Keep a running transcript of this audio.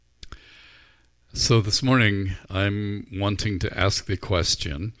So this morning, I'm wanting to ask the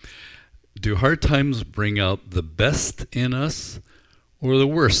question, do hard times bring out the best in us or the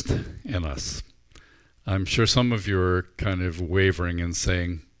worst in us? I'm sure some of you are kind of wavering and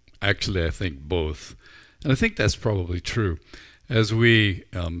saying, actually, I think both. And I think that's probably true. As we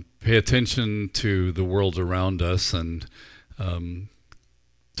pay attention to the world around us and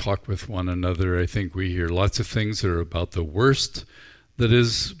talk with one another, I think we hear lots of things that are about the worst that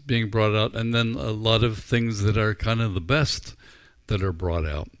is being brought out, and then a lot of things that are kind of the best that are brought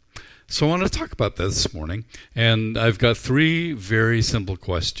out. So I want to talk about that this morning, and I've got three very simple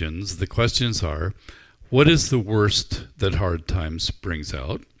questions. The questions are, what is the worst that hard times brings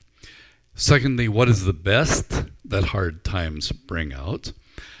out? Secondly, what is the best that hard times bring out?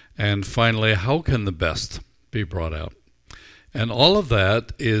 And finally, how can the best be brought out? And all of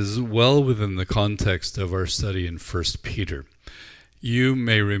that is well within the context of our study in 1 Peter. You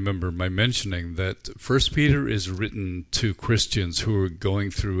may remember my mentioning that 1 Peter is written to Christians who are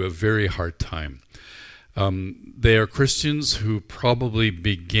going through a very hard time. They are Christians who probably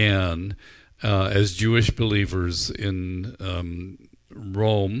began as Jewish believers in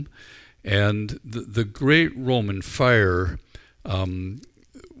Rome, and the great Roman fire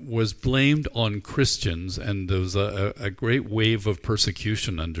was blamed on Christians, and there was a great wave of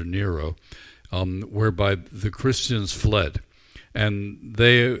persecution under Nero, whereby the Christians fled. And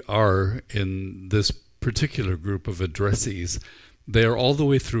they are, in this particular group of addressees, they are all the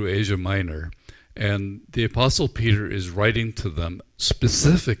way through Asia Minor. And the Apostle Peter is writing to them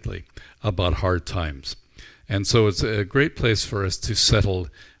specifically about hard times. And so it's a great place for us to settle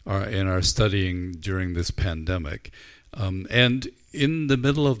in our studying during this pandemic. And in the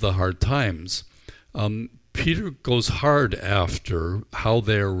middle of the hard times, Peter goes hard after how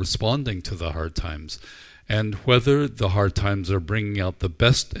they are responding to the hard times, and whether the hard times are bringing out the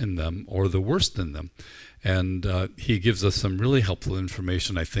best in them or the worst in them. And he gives us some really helpful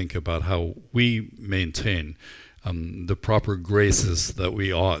information, I think, about how we maintain the proper graces that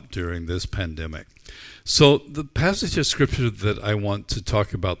we ought during this pandemic. So the passage of Scripture that I want to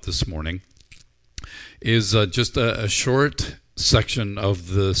talk about this morning is just a short section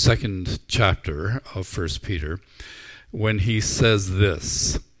of the second chapter of 1 Peter, when he says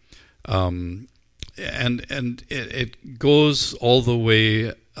this. And it goes all the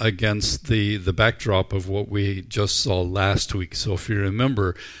way against the backdrop of what we just saw last week. So if you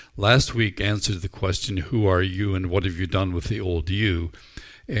remember, last week answered the question, who are you and what have you done with the old you?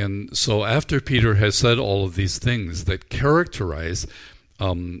 And so after Peter has said all of these things that characterize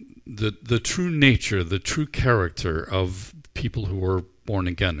the true nature, the true character of people who are born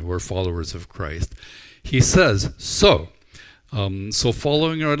again, who are followers of Christ, he says, So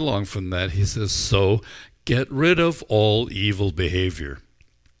following right along from that, he says, so get rid of all evil behavior.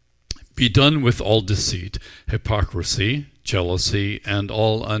 Be done with all deceit, hypocrisy, jealousy, and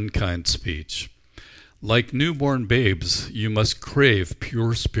all unkind speech. Like newborn babes, you must crave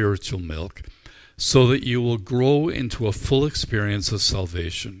pure spiritual milk, so that you will grow into a full experience of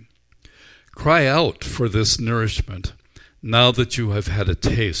salvation. Cry out for this nourishment, now that you have had a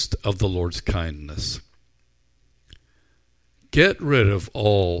taste of the Lord's kindness. Get rid of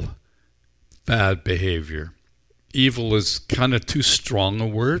all bad behavior. Evil is kind of too strong a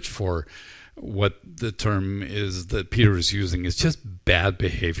word for what the term is that Peter is using. It's just bad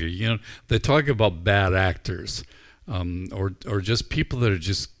behavior. You know, they talk about bad actors, or just people that are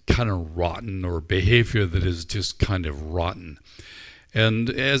just kind of rotten, or behavior that is just kind of rotten. And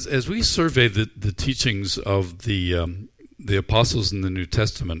as we survey the teachings of the apostles in the New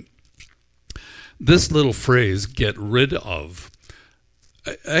Testament, this little phrase, get rid of,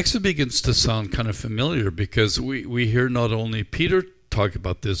 actually begins to sound kind of familiar, because we hear not only Peter talk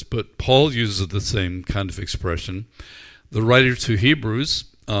about this, but Paul uses the same kind of expression. The writer to Hebrews,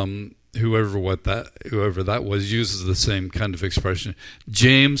 whoever that was, uses the same kind of expression.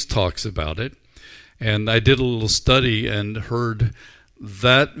 James talks about it. And I did a little study and heard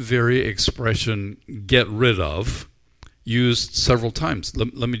that very expression, get rid of, used several times.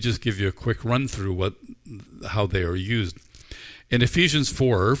 Let me just give you a quick run through how they are used. In Ephesians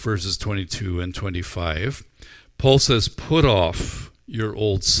 4, verses 22 and 25, Paul says, put off your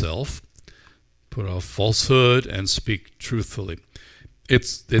old self, put off falsehood, and speak truthfully.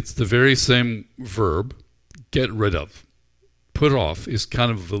 It's the very same verb, get rid of. Put off is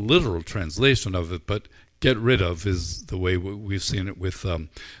kind of the literal translation of it, but get rid of is the way we've seen it with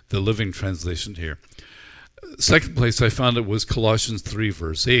the Living Translation here. Second place I found it was Colossians 3,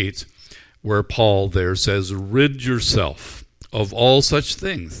 verse 8, where Paul there says, rid yourself of all such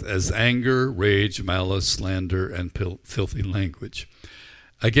things as anger, rage, malice, slander, and filthy language.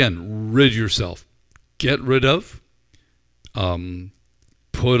 Again, rid yourself. Get rid of,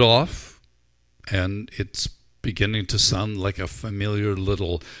 put off, and it's beginning to sound like a familiar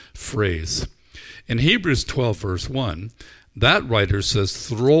little phrase. In Hebrews 12, verse 1, that writer says,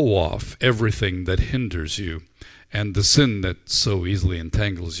 throw off everything that hinders you and the sin that so easily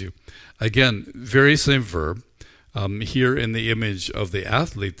entangles you. Again, very same verb. Here in the image of the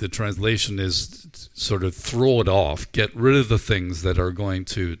athlete, the translation is sort of throw it off, get rid of the things that are going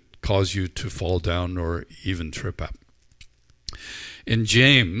to cause you to fall down or even trip up. In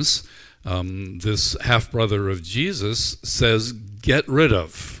James, this half-brother of Jesus says, get rid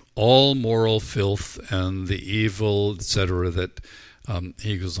of all moral filth and the evil, etc., that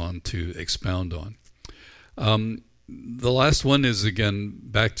he goes on to expound on. The last one is, again,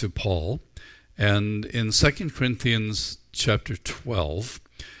 back to Paul. And in 2 Corinthians chapter 12,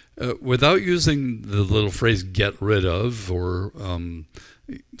 without using the little phrase get rid of or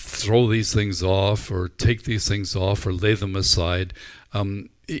throw these things off or take these things off or lay them aside,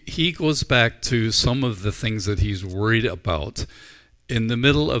 he goes back to some of the things that he's worried about in the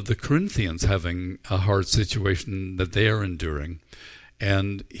middle of the Corinthians having a hard situation that they are enduring.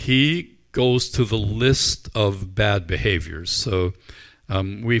 And he goes to the list of bad behaviors. So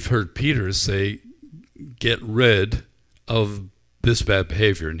we've heard Peter say, get rid of this bad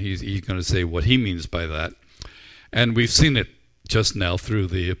behavior. And he's going to say what he means by that. And we've seen it just now through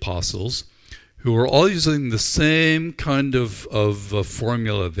the apostles, who are all using the same kind of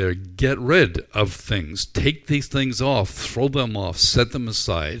formula there. Get rid of things. Take these things off. Throw them off. Set them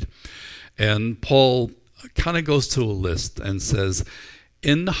aside. And Paul kind of goes to a list and says,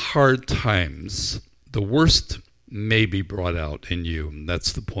 in hard times, the worst may be brought out in you. And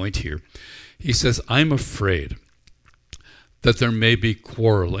that's the point here. He says, I'm afraid that there may be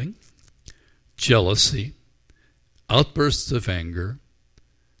quarreling, jealousy, outbursts of anger,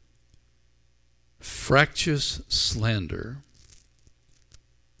 fractious slander,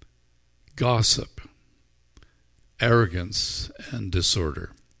 gossip, arrogance, and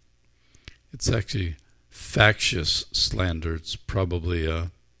disorder. It's actually factious slander. It's probably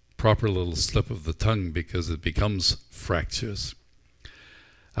a proper little slip of the tongue because it becomes fractious.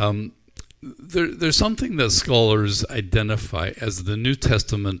 There's something that scholars identify as the New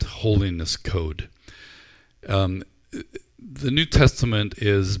Testament holiness code. The New Testament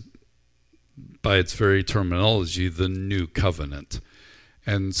is, by its very terminology, the new covenant.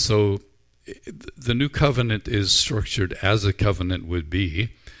 And so the new covenant is structured as a covenant would be.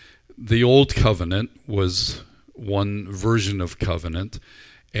 The old covenant was one version of covenant,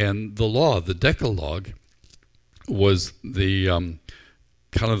 and the law, the Decalogue, was the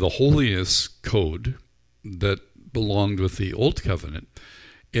kind of the holiness code that belonged with the old covenant.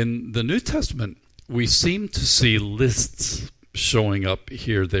 In the New Testament, we seem to see lists showing up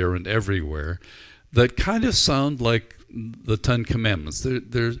here, there, and everywhere that kind of sound like the Ten Commandments.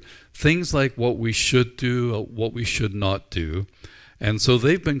 They're things like what we should do, what we should not do. And so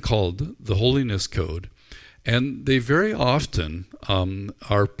they've been called the Holiness Code. And they very often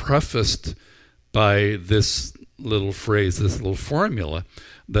are prefaced by this little phrase, this little formula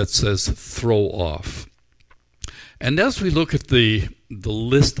that says throw off. And as we look at the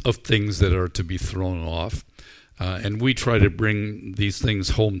list of things that are to be thrown off, and we try to bring these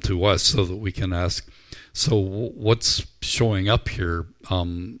things home to us so that we can ask, so what's showing up here?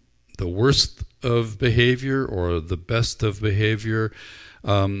 The worst of behavior or the best of behavior?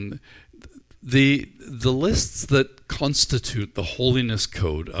 The lists that constitute the holiness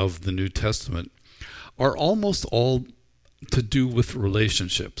code of the New Testament are almost all to do with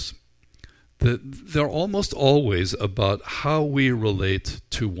relationships. They're almost always about how we relate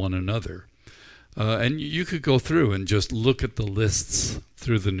to one another. And you could go through and just look at the lists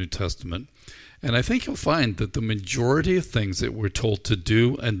through the New Testament, and I think you'll find that the majority of things that we're told to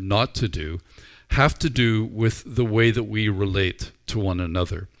do and not to do have to do with the way that we relate to one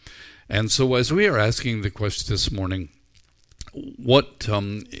another. And so as we are asking the question this morning, what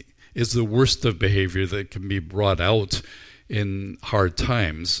is the worst of behavior that can be brought out in hard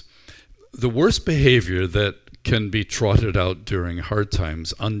times? The worst behavior that can be trotted out during hard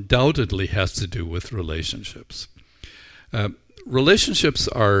times undoubtedly has to do with relationships. Relationships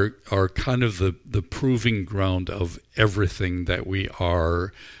are kind of the proving ground of everything that we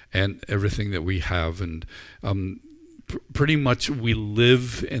are and everything that we have. And pretty much we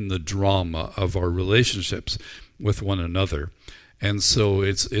live in the drama of our relationships with one another. And so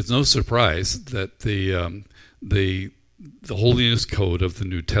it's no surprise that the the holiness code of the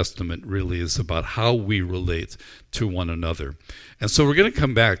New Testament really is about how we relate to one another. And so we're going to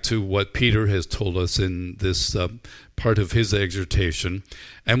come back to what Peter has told us in this part of his exhortation,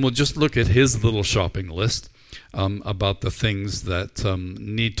 and we'll just look at his little shopping list about the things that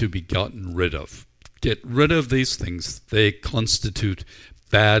need to be gotten rid of. Get rid of these things. They constitute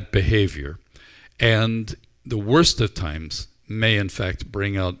bad behavior. And the worst of times may in fact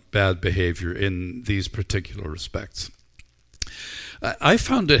bring out bad behavior in these particular respects. I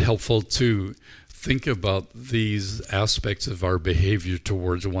found it helpful to think about these aspects of our behavior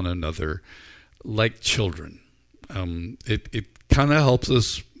towards one another like children. It kind of helps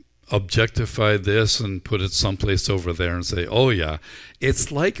us objectify this and put it someplace over there and say, oh yeah,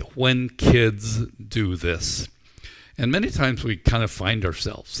 it's like when kids do this. And many times we kind of find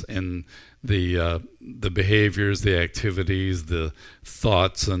ourselves in the behaviors, the activities, the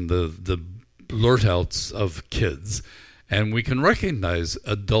thoughts, and the blurt outs of kids. And we can recognize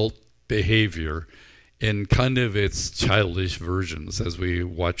adult behavior in kind of its childish versions as we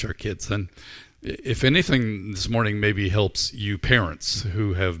watch our kids. And if anything this morning maybe helps you parents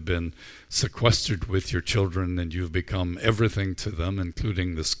who have been sequestered with your children and you've become everything to them,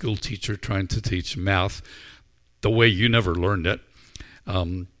 including the school teacher trying to teach math the way you never learned it.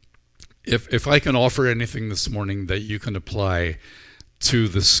 If I can offer anything this morning that you can apply to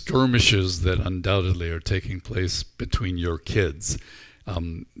the skirmishes that undoubtedly are taking place between your kids,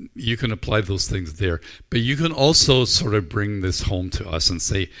 you can apply those things there. But you can also sort of bring this home to us and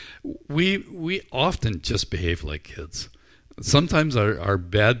say, we often just behave like kids. Sometimes our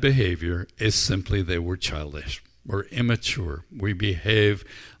bad behavior is simply that we're childish. We're immature. We behave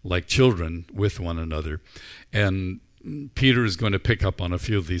like children with one another. And Peter is going to pick up on a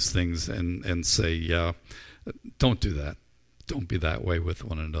few of these things and say, yeah, don't do that. Don't be that way with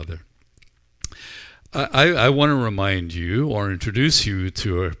one another. I want to remind you or introduce you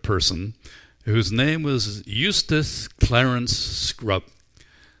to a person whose name was Eustace Clarence Scrubb.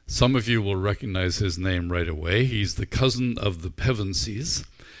 Some of you will recognize his name right away. He's the cousin of the Pevensies.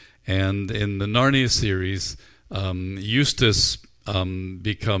 And in the Narnia series, Eustace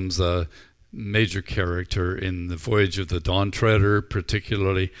becomes a major character in the Voyage of the Dawn Treader,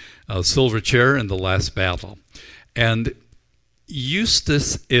 particularly Silver Chair and The Last Battle. And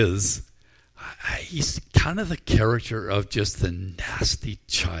Eustace he's kind of the character of just the nasty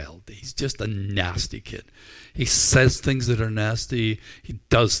child. He's just a nasty kid. He says things that are nasty. He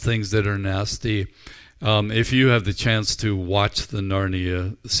does things that are nasty. If you have the chance to watch the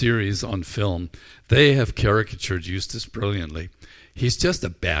Narnia series on film, they have caricatured Eustace brilliantly. He's just a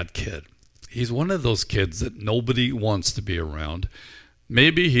bad kid. He's one of those kids that nobody wants to be around.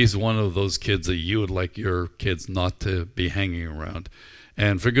 Maybe he's one of those kids that you would like your kids not to be hanging around.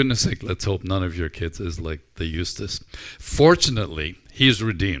 And for goodness sake, let's hope none of your kids is like the Eustace. Fortunately, he's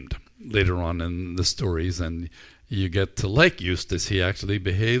redeemed later on in the stories, and you get to like Eustace. He actually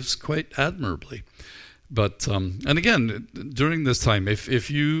behaves quite admirably. But, and again, during this time, if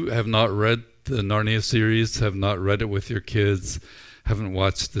you have not read the Narnia series, have not read it with your kids, haven't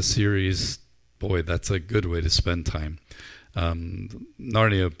watched the series, boy, that's a good way to spend time.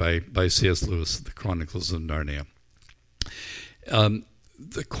 Narnia by C.S. Lewis, The Chronicles of Narnia.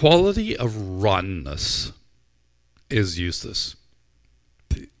 The quality of rottenness is Eustace.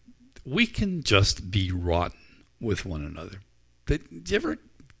 We can just be rotten with one another. Did you ever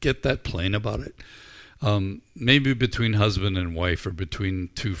get that plain about it? Maybe between husband and wife or between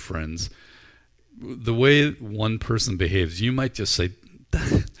two friends. The way one person behaves, you might just say,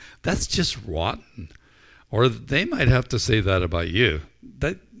 that's just rotten. Or they might have to say that about you.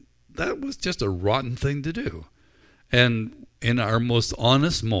 That was just a rotten thing to do. And in our most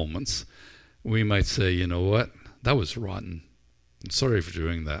honest moments, we might say, you know what? That was rotten. I'm sorry for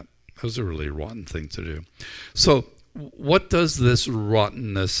doing that. That was a really rotten thing to do. So what does this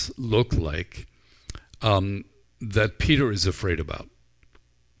rottenness look like that Peter is afraid about?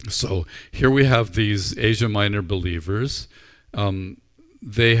 So here we have these Asia Minor believers.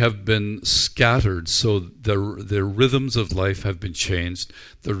 They have been scattered, so their rhythms of life have been changed.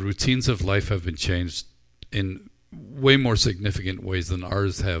 The routines of life have been changed in way more significant ways than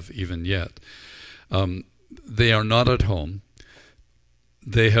ours have even yet. They are not at home.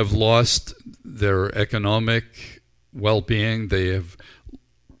 They have lost their economic well-being. They have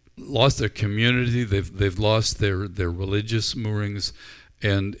lost their community. They've lost their religious moorings.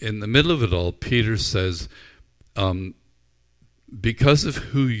 And in the middle of it all, Peter says, because of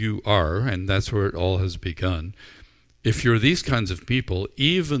who you are, and that's where it all has begun, if you're these kinds of people,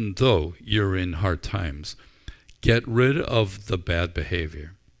 even though you're in hard times, get rid of the bad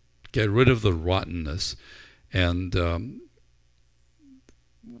behavior. Get rid of the rottenness And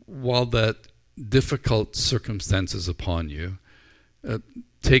while that difficult circumstance is upon you,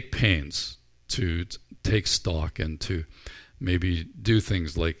 take pains to take stock and to maybe do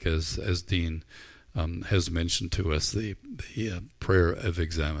things like, as Dean has mentioned to us, the prayer of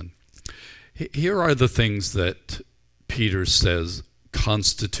examine. Here are the things that Peter says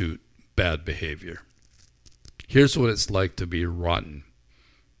constitute bad behavior. Here's what it's like to be rotten.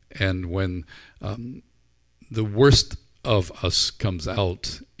 And when the worst of us comes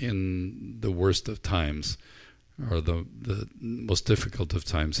out in the worst of times, or the most difficult of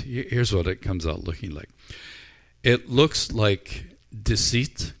times, here's what it comes out looking like. It looks like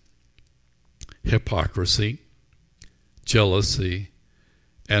deceit, hypocrisy, jealousy,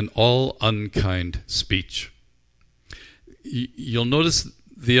 and all unkind speech. You'll notice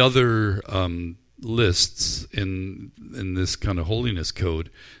the other lists in this kind of holiness code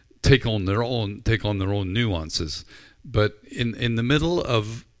take on their own nuances, but in the middle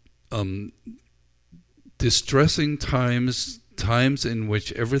of distressing times in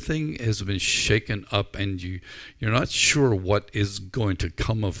which everything has been shaken up and you're not sure what is going to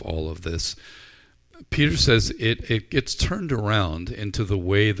come of all of this, Peter says it gets turned around into the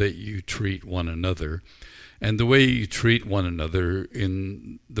way that you treat one another. And the way you treat one another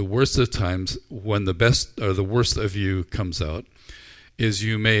in the worst of times, when the best or the worst of you comes out, is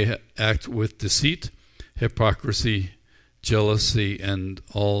you may act with deceit, hypocrisy, jealousy, and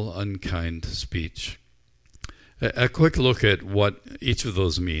all unkind speech. A quick look at what each of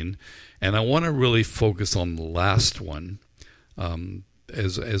those mean, and I want to really focus on the last one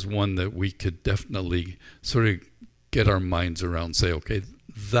as one that we could definitely sort of get our minds around, say, okay,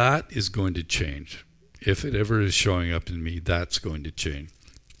 that is going to change. If it ever is showing up in me, that's going to change.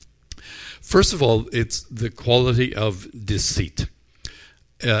 First of all, it's the quality of deceit.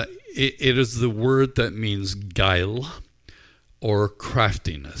 It is the word that means guile or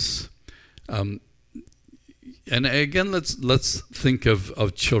craftiness. And again, let's think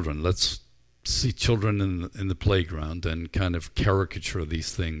of children. Let's see children in the playground and kind of caricature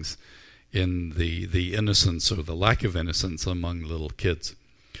these things in the innocence or the lack of innocence among little kids.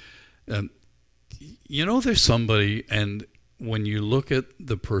 There's somebody, and when you look at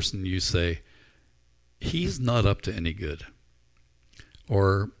the person, you say, he's not up to any good.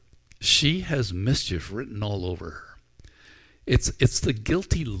 Or she has mischief written all over her. It's the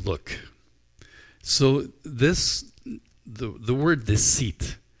guilty look. So the word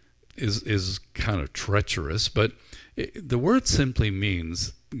deceit is kind of treacherous, but the word simply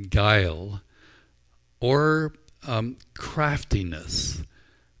means guile or craftiness.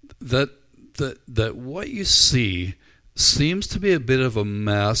 That what you see seems to be a bit of a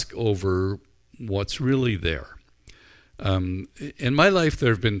mask over what's really there. In my life,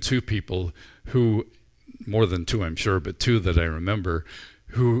 there have been two people who, more than two, I'm sure, but two that I remember,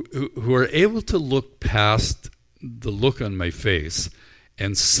 who are able to look past the look on my face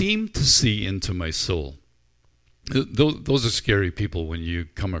and seem to see into my soul. Those are scary people when you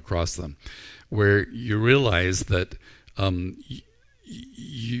come across them, where you realize that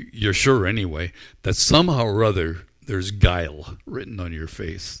you're sure anyway that somehow or other there's guile written on your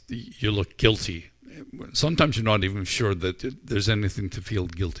face. You look guilty. Sometimes you're not even sure that there's anything to feel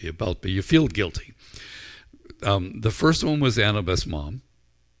guilty about, but you feel guilty. The first one was Annabeth's mom,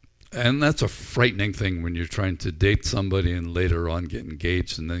 and that's a frightening thing when you're trying to date somebody and later on get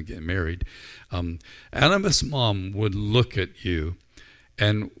engaged and then get married. Annabeth's mom would look at you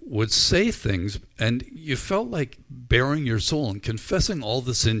and would say things, and you felt like bearing your soul and confessing all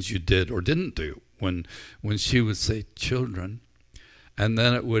the sins you did or didn't do when she would say, children. And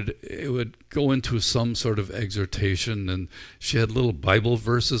then it would go into some sort of exhortation, and she had little Bible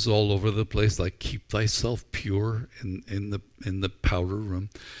verses all over the place, like keep thyself pure in the powder room.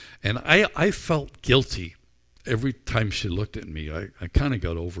 And I felt guilty every time she looked at me. I kind of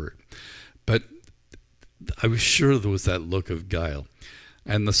got over it. But I was sure there was that look of guile.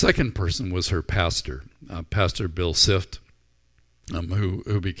 And the second person was her pastor, Pastor Bill Sift,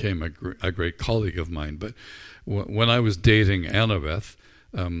 who became a great colleague of mine. But when I was dating Annabeth,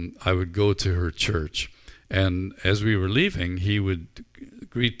 I would go to her church. And as we were leaving, he would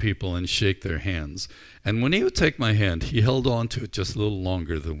greet people and shake their hands. And when he would take my hand, he held on to it just a little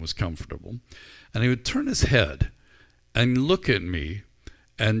longer than was comfortable. And he would turn his head and look at me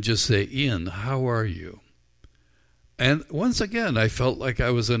and just say, Ian, how are you? And once again, I felt like I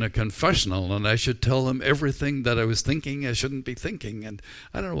was in a confessional and I should tell him everything that I was thinking I shouldn't be thinking. And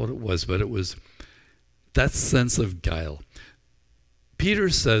I don't know what it was, but it was that sense of guile. Peter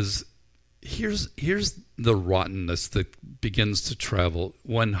says, here's the rottenness that begins to travel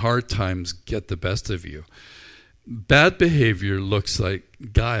when hard times get the best of you. bad behavior looks like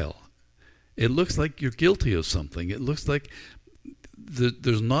guile. It looks like you're guilty of something. It looks like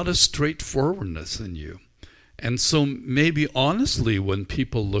there's not a straightforwardness in you. And so maybe honestly, when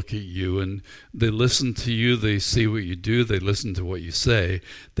people look at you and they listen to you, they see what you do, they listen to what you say,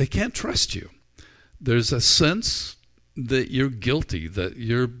 they can't trust you. There's a sense that you're guilty, that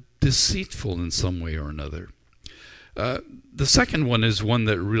you're deceitful in some way or another. The second one is one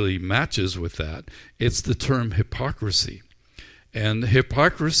that really matches with that. It's the term hypocrisy. And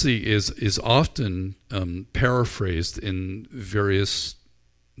hypocrisy is often paraphrased in various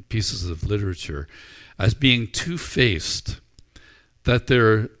pieces of literature as being two-faced, that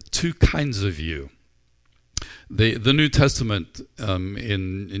there are two kinds of you. The New Testament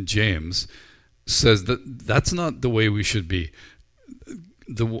in James says that that's not the way we should be.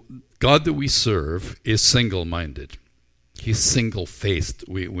 The God that we serve is single-minded. He's single-faced,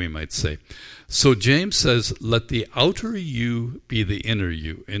 we might say. So James says, let the outer you be the inner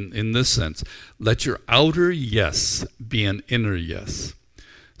you. In this sense, let your outer yes be an inner yes.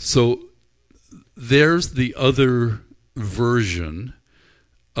 So there's the other version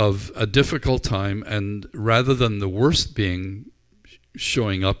of a difficult time, and rather than the worst being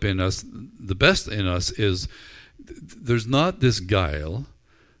showing up in us, the best in us is there's not this guile,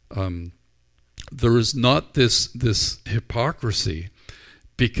 there is not this hypocrisy,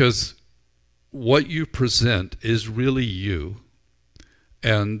 because what you present is really you,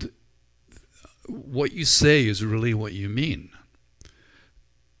 and what you say is really what you mean.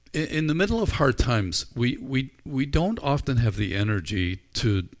 In the middle of hard times, we don't often have the energy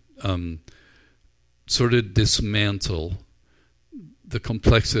to sort of dismantle the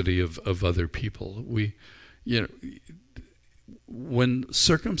complexity of other people. When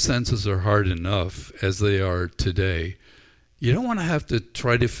circumstances are hard enough, as they are today, you don't want to have to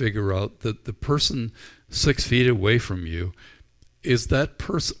try to figure out that the person 6 feet away from you is that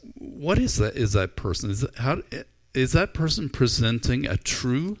person. What is that? Is that person? Is that person presenting a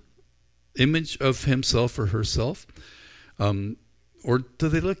true image of himself or herself? Or do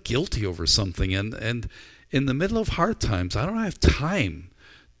they look guilty over something? And in the middle of hard times, I don't have time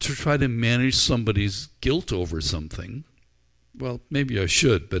to try to manage somebody's guilt over something. Well, maybe I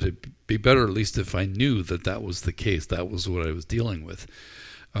should, but it'd be better at least if I knew that was the case. That was what I was dealing with.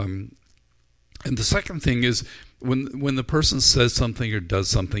 And the second thing is, when the person says something or does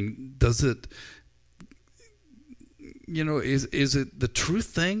something, does it, is it the truth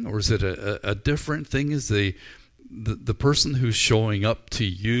thing, or is it a different thing? Is the person who's showing up to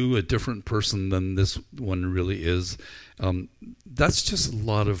you a different person than this one really is? That's just a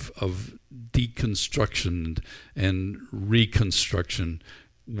lot of deconstruction and reconstruction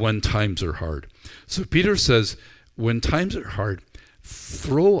when times are hard. So Peter says, when times are hard,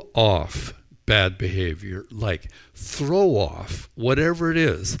 throw off bad behavior, like throw off whatever it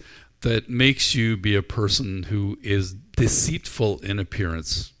is that makes you be a person who is deceitful in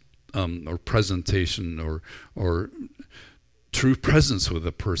appearance, or presentation, or true presence with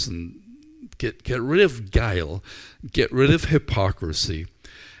a person. Get rid of guile, get rid of hypocrisy,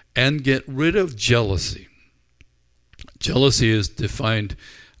 and get rid of jealousy. Jealousy is defined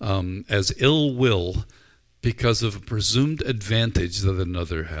as ill will because of a presumed advantage that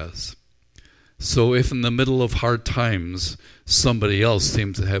another has. So if in the middle of hard times somebody else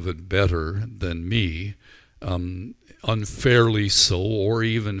seems to have it better than me, unfairly so or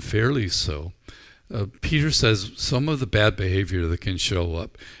even fairly so, Peter says some of the bad behavior that can show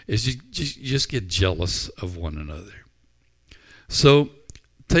up is you just get jealous of one another. So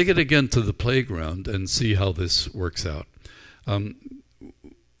take it again to the playground and see how this works out.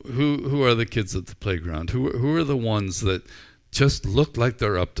 Who are the kids at the playground? Who are the ones that just look like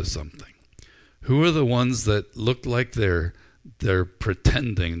they're up to something? Who are the ones that look like they're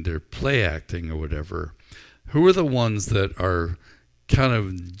pretending, they're play acting or whatever? Who are the ones that are kind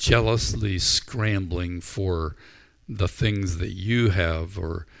of jealously scrambling for the things that you have,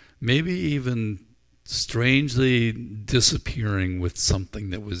 or maybe even strangely disappearing with something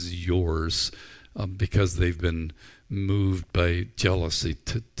that was yours because they've been moved by jealousy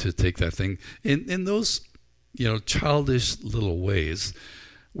to take that thing? In those childish little ways,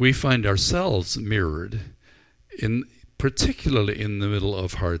 we find ourselves mirrored, particularly in the middle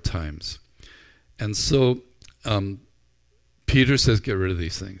of hard times. And so Peter says, get rid of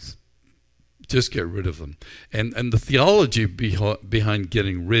these things. Just get rid of them. And the theology behind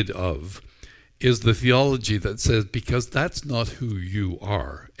getting rid of is the theology that says, because that's not who you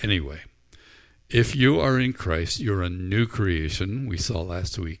are anyway. If you are in Christ, you're a new creation, we saw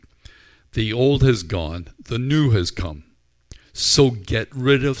last week. The old has gone, the new has come. So get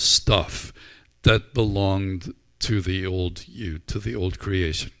rid of stuff that belonged to the old you, to the old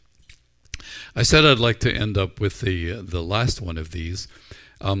creation. I said I'd like to end up with the last one of these.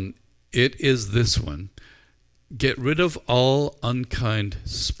 It is this one. Get rid of all unkind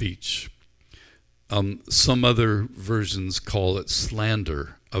speech. Some other versions call it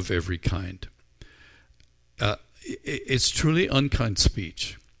slander of every kind. It's truly unkind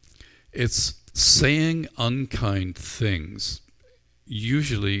speech. It's saying unkind things,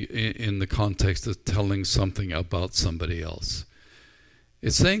 usually in the context of telling something about somebody else.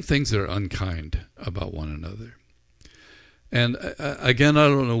 It's saying things that are unkind about one another. And again, I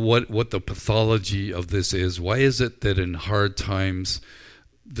don't know what the pathology of this is. Why is it that in hard times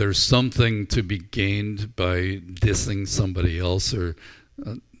there's something to be gained by dissing somebody else or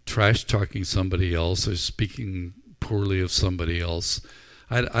trash talking somebody else or speaking poorly of somebody else?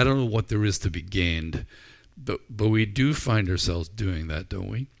 I don't know what there is to be gained, but we do find ourselves doing that, don't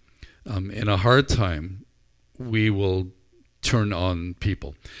we? In a hard time, we will turn on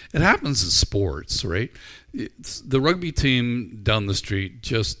people. It happens in sports, right? The rugby team down the street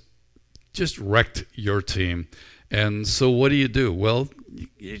just wrecked your team. And so what do? Well,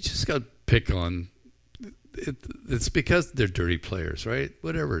 you just got to pick on. It's because they're dirty players, right?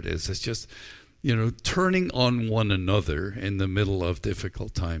 Whatever it is. It's just, turning on one another in the middle of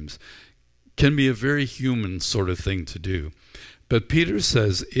difficult times can be a very human sort of thing to do. But Peter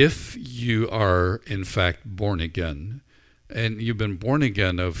says, if you are in fact born again, and you've been born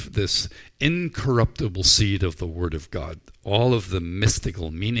again of this incorruptible seed of the Word of God, all of the mystical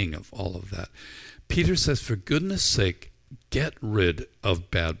meaning of all of that, Peter says, for goodness sake, get rid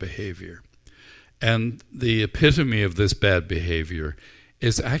of bad behavior. And the epitome of this bad behavior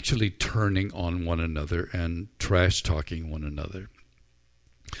is actually turning on one another and trash talking one another.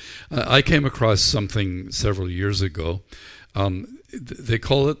 I came across something several years ago. They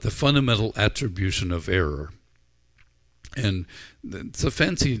call it the fundamental attribution of error. And it's a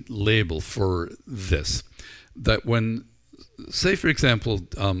fancy label for this, that when, say for example,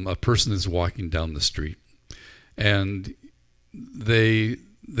 a person is walking down the street and they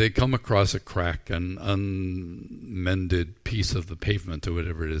come across a crack, an unmended piece of the pavement or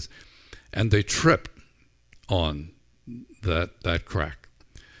whatever it is, and they trip on that crack,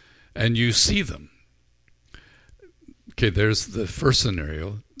 and you see them. Okay, there's the first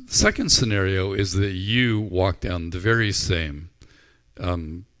scenario. The second scenario is that you walk down the very same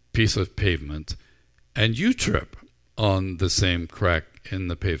piece of pavement and you trip on the same crack in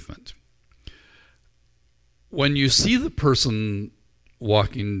the pavement. When you see the person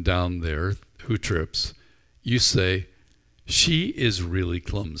walking down there who trips, you say, she is really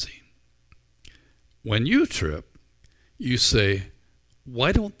clumsy. When you trip, you say,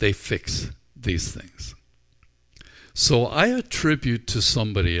 why don't they fix these things? So I attribute to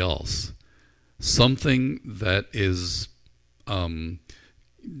somebody else something that is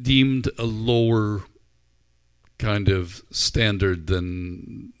deemed a lower kind of standard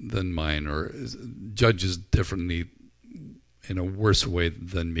than mine, or judges differently in a worse way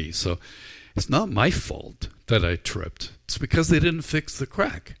than me. So it's not my fault that I tripped. It's because they didn't fix the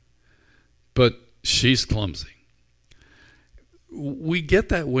crack. But she's clumsy. We get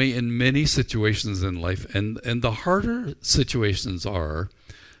that way in many situations in life, and the harder situations are,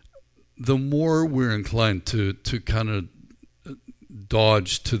 the more we're inclined to kind of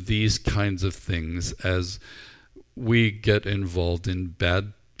dodge to these kinds of things as we get involved in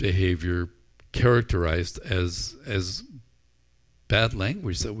bad behavior characterized as bad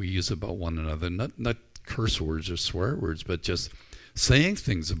language that we use about one another, not curse words or swear words, but just saying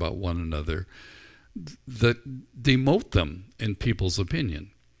things about one another that demote them in people's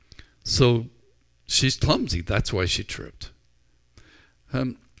opinion. So she's clumsy. That's why she tripped.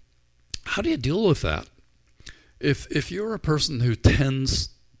 How do you deal with that? If you're a person who tends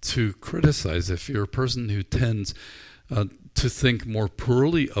to criticize, if you're a person who tends to think more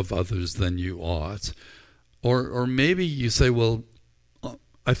poorly of others than you ought, or maybe you say, well,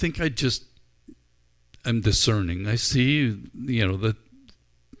 I think I just am discerning. I see, that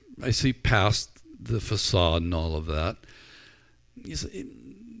I see past the facade and all of that.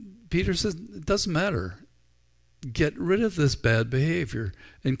 Peter says, it doesn't matter. Get rid of this bad behavior,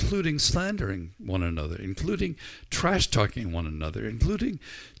 including slandering one another, including trash talking one another, including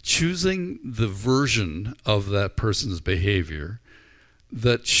choosing the version of that person's behavior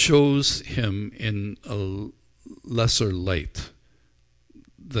that shows him in a lesser light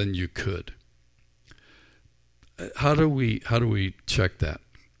than you could. How do we check that?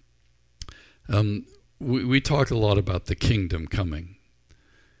 We talk a lot about the kingdom coming,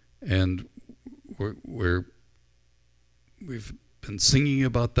 and we've been singing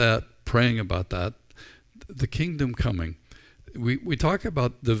about that, praying about that. the kingdom coming. We talk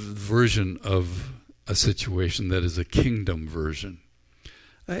about the version of a situation that is a kingdom version.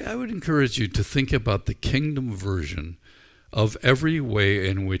 I would encourage you to think about the kingdom version of every way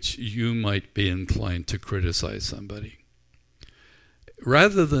in which you might be inclined to criticize somebody.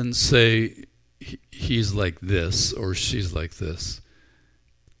 Rather than say, he's like this or she's like this,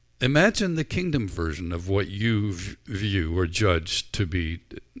 imagine the kingdom version of what you view or judge to be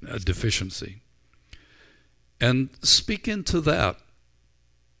a deficiency. And speak into that.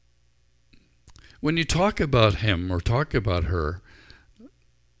 When you talk about him or talk about her,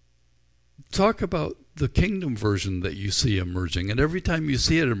 talk about the kingdom version that you see emerging. And every time you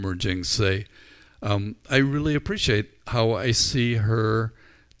see it emerging, say, I really appreciate how I see her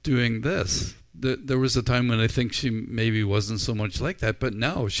doing this. There was a time when I think she maybe wasn't so much like that, but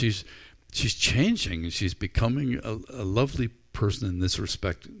now she's changing and she's becoming a lovely person in this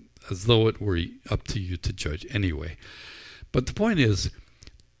respect, as though it were up to you to judge anyway. But the point is,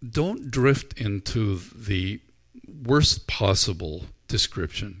 don't drift into the worst possible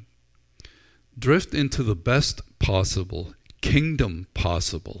description. Drift into the best possible, kingdom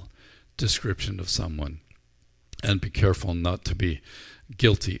possible description of someone. And be careful not to be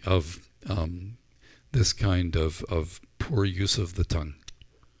guilty of this kind of poor use of the tongue.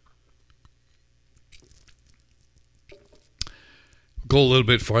 Go a little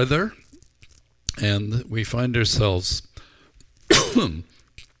bit farther, and we find ourselves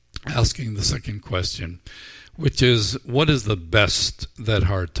asking the second question, which is, what is the best that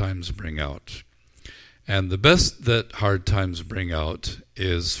hard times bring out? And the best that hard times bring out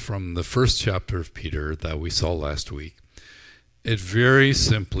is from the first chapter of Peter that we saw last week. It very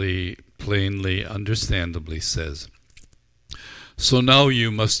simply, plainly, understandably says, so now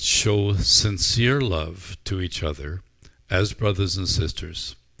you must show sincere love to each other as brothers and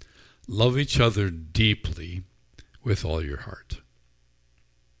sisters. Love each other deeply with all your heart.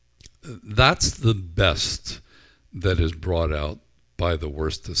 That's the best that is brought out by the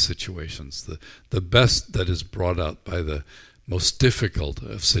worst of situations. The best that is brought out by the most difficult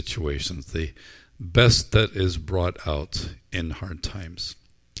of situations. The best that is brought out in hard times.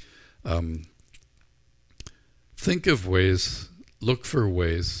 Think of ways, look for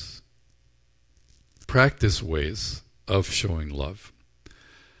ways, practice ways of showing love.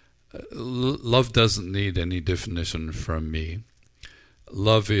 Love doesn't need any definition from me.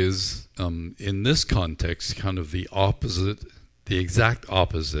 Love is, in this context, kind of the opposite, the exact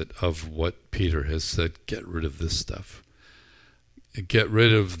opposite of what Peter has said. Get rid of this stuff. Get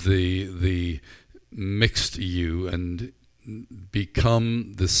rid of the mixed you and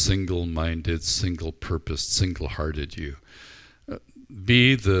become the single-minded, single-purposed, single-hearted you.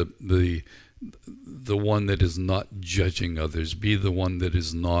 Be the one that is not judging others. Be the one that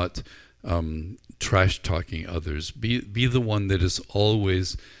is not trash-talking others. Be the one that is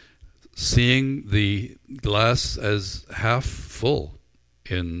always seeing the glass as half full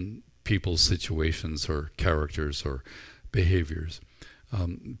in people's situations or characters or behaviors.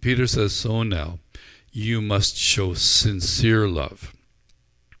 Peter says, so now you must show sincere love.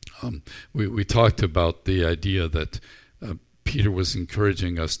 We talked about the idea that Peter was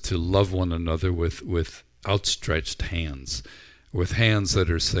encouraging us to love one another with outstretched hands, with hands that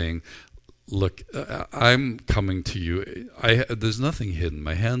are saying, look, I'm coming to you. There's nothing hidden.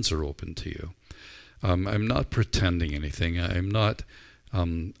 My hands are open to you. I'm not pretending anything. I'm not,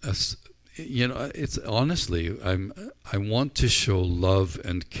 it's honestly, I want to show love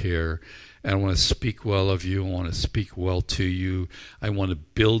and care, and I want to speak well of you. I want to speak well to you. I want to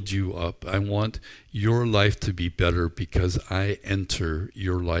build you up. I want your life to be better because I enter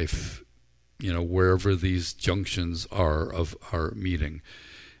your life, wherever these junctions are of our meeting.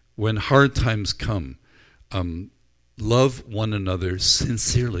 When hard times come, love one another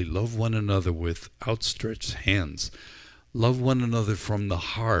sincerely. Love one another with outstretched hands. Love one another from the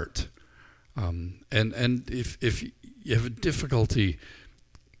heart. And if you have a difficulty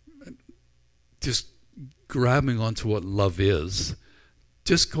just grabbing onto what love is,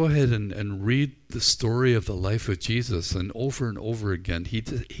 just go ahead and read the story of the life of Jesus, and over again,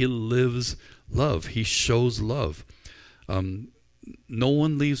 he lives love. He shows love. No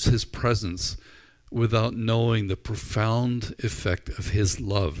one leaves his presence without knowing the profound effect of his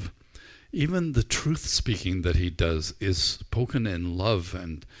love. Even the truth speaking that he does is spoken in love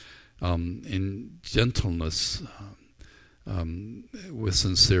and in gentleness, with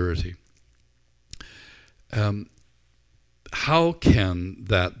sincerity. How can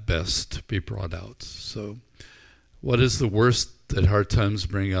that best be brought out? So, what is the worst that hard times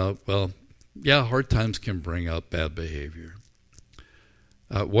bring out? Well, yeah, hard times can bring out bad behavior.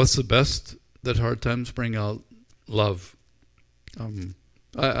 What's the best? that hard times bring out love.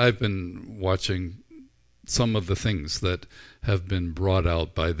 I've been watching some of the things that have been brought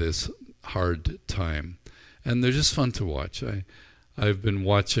out by this hard time, and they're just fun to watch. I've been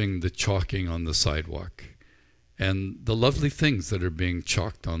watching the chalking on the sidewalk and the lovely things that are being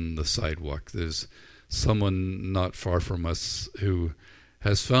chalked on the sidewalk. There's someone not far from us who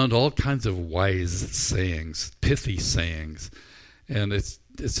has found all kinds of wise sayings, pithy sayings, and it's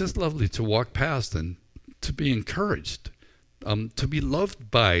just lovely to walk past and to be encouraged, to be loved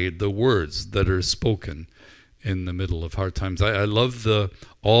by the words that are spoken in the middle of hard times. I love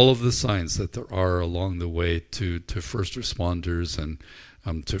all of the signs that there are along the way to first responders and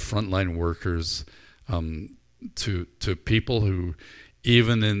to frontline workers, to people who,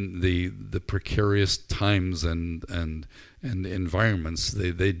 even in the precarious times and environments,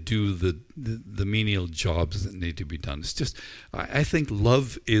 they do the menial jobs that need to be done. It's just, I think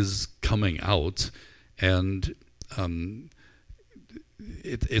love is coming out, and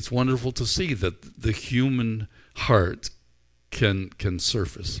it's wonderful to see that the human heart can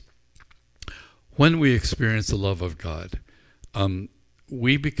surface. When we experience the love of God,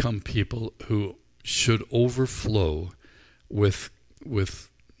 we become people who should overflow with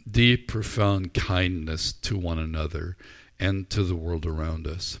deep, profound kindness to one another and to the world around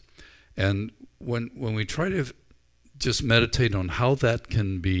us. And when we try to just meditate on how that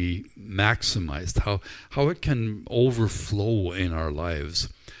can be maximized, how it can overflow in our lives,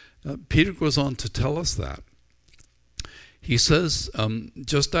 Peter goes on to tell us that. He says,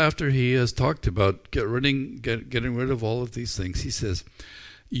 just after he has talked about getting rid of all of these things, he says,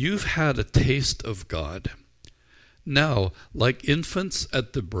 "You've had a taste of God. Now, like infants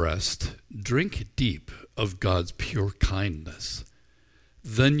at the breast, drink deep of God's pure kindness.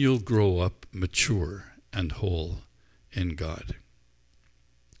 Then you'll grow up mature and whole in God."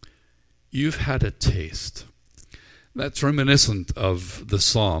 You've had a taste. That's reminiscent of the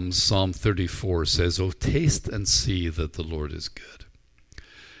Psalms. Psalm 34 says, "Oh, taste and see that the Lord is good."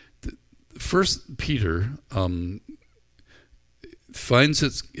 First Peter finds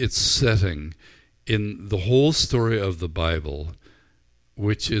its setting in the whole story of the Bible,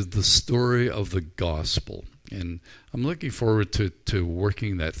 which is the story of the gospel. And I'm looking forward to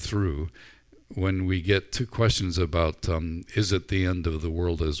working that through when we get to questions about is it the end of the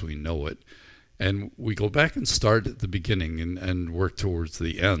world as we know it? And we go back and start at the beginning and work towards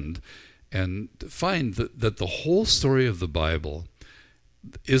the end, and find that the whole story of the Bible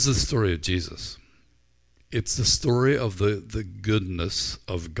is the story of Jesus. It's the story of the goodness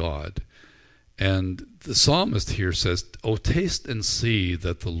of God. And the psalmist here says, "Oh, taste and see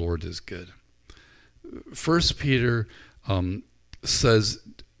that the Lord is good." First Peter says,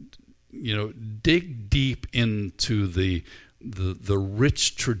 dig deep into the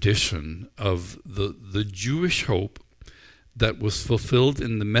rich tradition of the Jewish hope that was fulfilled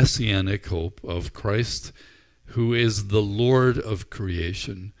in the messianic hope of Christ, who is the Lord of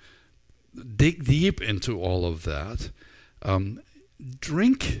creation. Dig deep into all of that.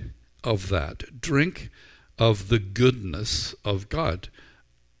 Drink of that. Drink of the goodness of God.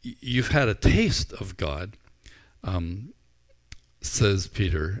 You've had a taste of God, says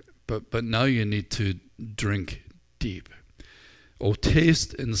Peter, but now you need to drink deep. Oh,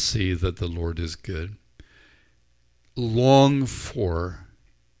 taste and see that the Lord is good. Long for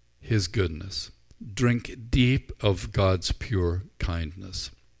his goodness. Drink deep of God's pure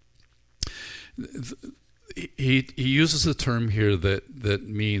kindness. He uses a term here that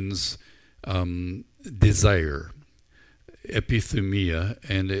means desire, epithumia,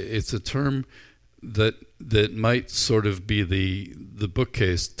 and it's a term that might sort of be the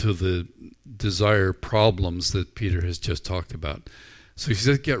bookcase to the desire problems that Peter has just talked about. So he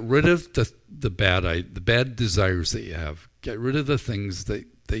says, get rid of the bad desires that you have. Get rid of the things that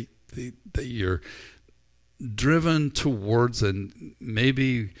you're driven towards and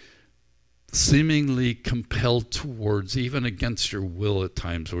maybe seemingly compelled towards, even against your will at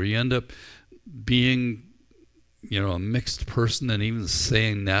times, where you end up being, a mixed person and even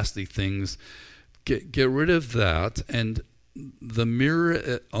saying nasty things. Get rid of that, and the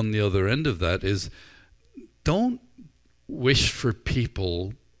mirror on the other end of that is, don't wish for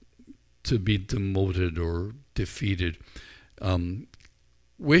people to be demoted or defeated.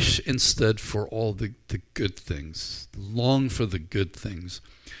 Wish instead for all the good things. Long for the good things.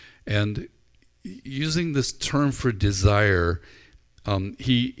 And using this term for desire,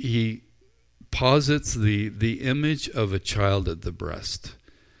 he posits the image of a child at the breast.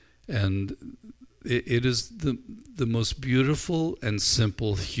 And it is the most beautiful and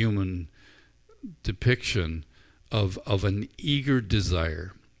simple human depiction of an eager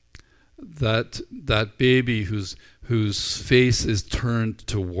desire. that baby whose face is turned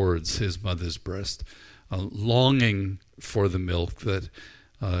towards his mother's breast, longing for the milk that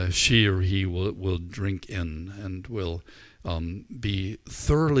she or he will drink in and will be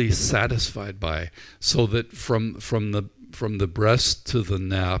thoroughly satisfied by, so that from the breast to the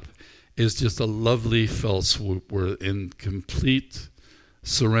nap is just a lovely fell swoop. We're in complete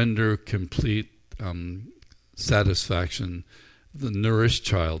surrender, complete satisfaction. The nourished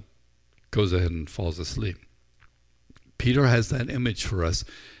child goes ahead and falls asleep. Peter has that image for us,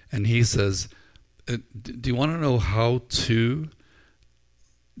 and he says, do you want to know how to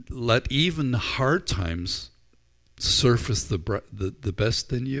let even hard times surface the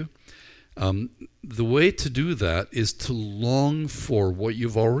best in you? The way to do that is to long for what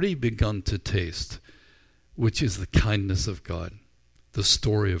you've already begun to taste, which is the kindness of God, the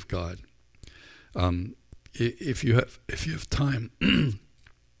story of God. If you have time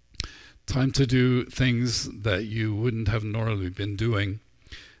to do things that you wouldn't have normally been doing,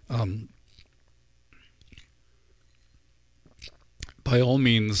 by all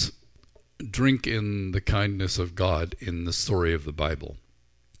means, drink in the kindness of God in the story of the Bible.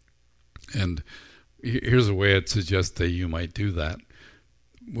 And here's a way I'd suggest that you might do that.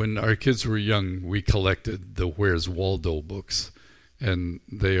 When our kids were young, we collected the Where's Waldo books, and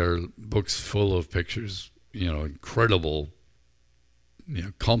they are books full of pictures, incredible,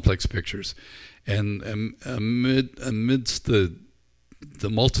 complex pictures. And amidst the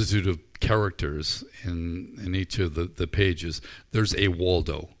multitude of characters in each of the pages, there's a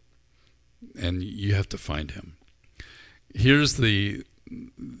Waldo, and you have to find him. Here's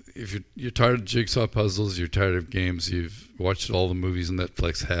if you're tired of jigsaw puzzles, you're tired of games, you've watched all the movies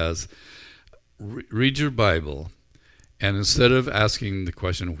Netflix has, read your Bible, and instead of asking the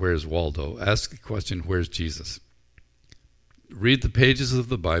question, where's Waldo, ask the question, where's Jesus? Read the pages of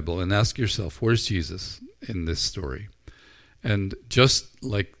the Bible and ask yourself, where's Jesus in this story? And just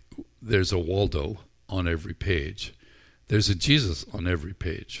like there's a Waldo on every page, there's a Jesus on every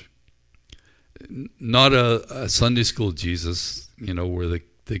page. Not a Sunday school Jesus, where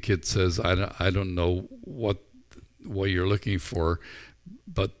the kid says, I don't know what you're looking for,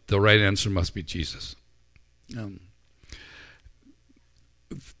 but the right answer must be Jesus.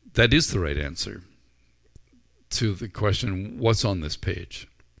 That is the right answer to the question, what's on this page?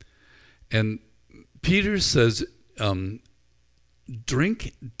 And Peter says,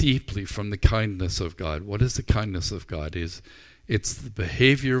 drink deeply from the kindness of God. What is the kindness of God? It's the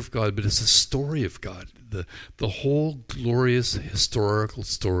behavior of God, but it's the story of God, the whole glorious historical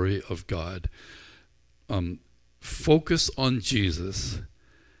story of God. Focus on Jesus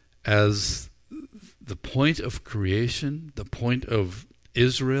as the point of creation, the point of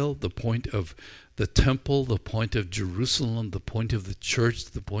Israel, the point of the temple, the point of Jerusalem, the point of the church,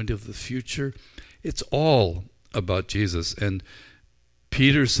 the point of the future. It's all about Jesus. And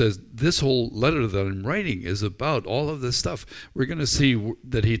Peter says, this whole letter that I'm writing is about all of this stuff. We're going to see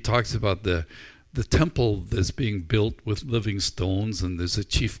that he talks about the temple that's being built with living stones, and there's a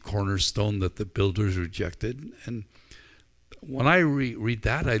chief cornerstone that the builders rejected. And when I read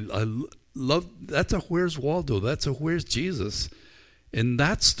that, I love, that's a where's Waldo, that's a where's Jesus in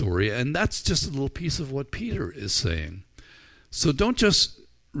that story. And that's just a little piece of what Peter is saying. So don't just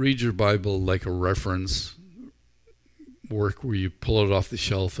read your Bible like a reference work where you pull it off the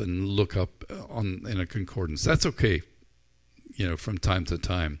shelf and look up in a concordance. That's okay, from time to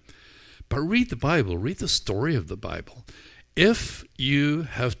time. But read the Bible, read the story of the Bible. If you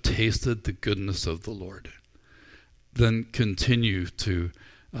have tasted the goodness of the Lord, then continue to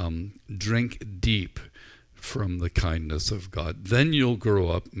drink deep from the kindness of God. Then you'll grow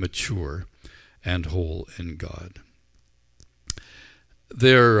up mature and whole in God.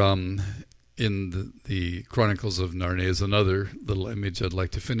 There, in the Chronicles of Narnia is another little image I'd like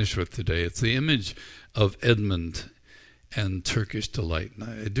to finish with today. It's the image of Edmund and Turkish Delight.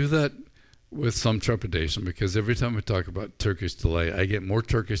 And I do that with some trepidation, because every time I talk about Turkish Delight, I get more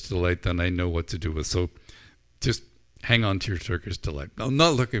Turkish Delight than I know what to do with. So just hang on to your Turkish Delight. I'm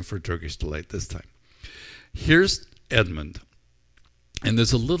not looking for Turkish Delight this time. Here's Edmund, and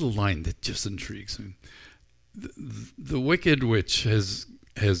there's a little line that just intrigues me. The wicked witch has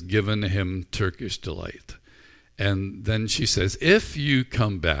given him Turkish Delight. And then she says, if you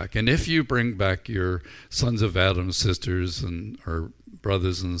come back, and if you bring back your sons of Adam sisters, or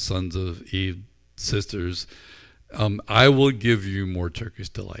brothers and sons of Eve sisters, I will give you more Turkish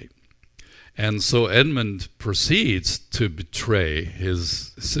Delight. And so Edmund proceeds to betray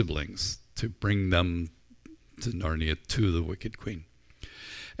his siblings, to bring them to Narnia, to the wicked queen.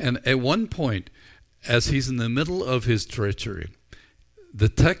 And at one point, as he's in the middle of his treachery, the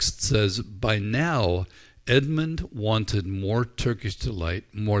text says, by now, Edmund wanted more Turkish delight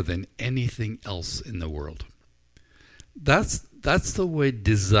more than anything else in the world. That's the way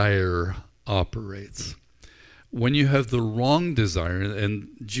desire operates. When you have the wrong desire, and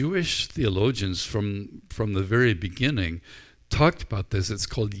Jewish theologians from the very beginning talked about this. It's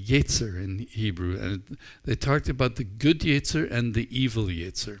called Yetzer in Hebrew, and they talked about the good Yetzer and the evil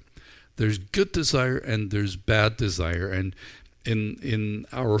Yetzer. There's good desire and there's bad desire, and in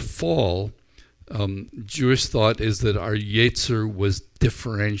our fall, Jewish thought is that our Yetzer was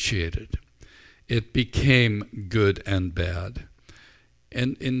differentiated. It became good and bad.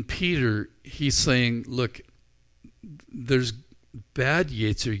 And in Peter, he's saying, look, there's bad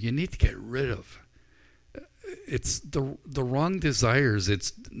Yetzer you need to get rid of. It's the wrong desires.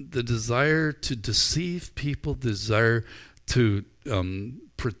 It's the desire to deceive people, desire to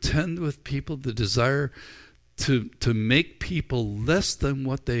pretend with people, the desire to make people less than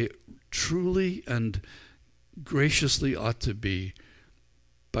what they truly and graciously ought to be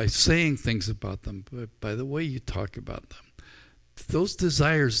by saying things about them, by the way you talk about them. Those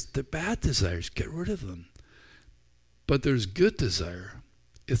desires, the bad desires, get rid of them. But there's good desire.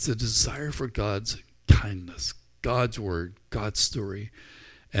 It's a desire for God's kindness, God's word, God's story.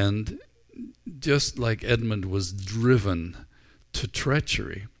 And just like Edmund was driven to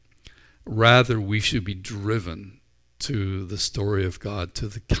treachery, rather we should be driven to the story of God, to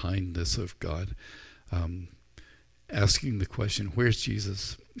the kindness of God, asking the question, where's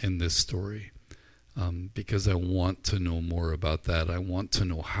Jesus in this story? Because I want to know more about that. I want to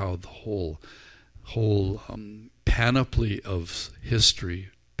know how the whole panoply of history,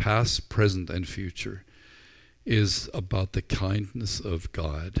 past, present, and future, is about the kindness of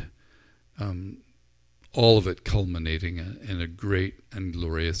God. All of it culminating in a great and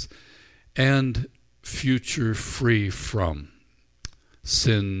glorious and future free from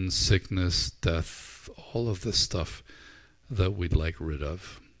sin, sickness, death, all of this stuff that we'd like rid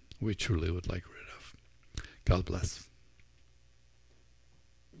of. We truly would like rid of. God bless.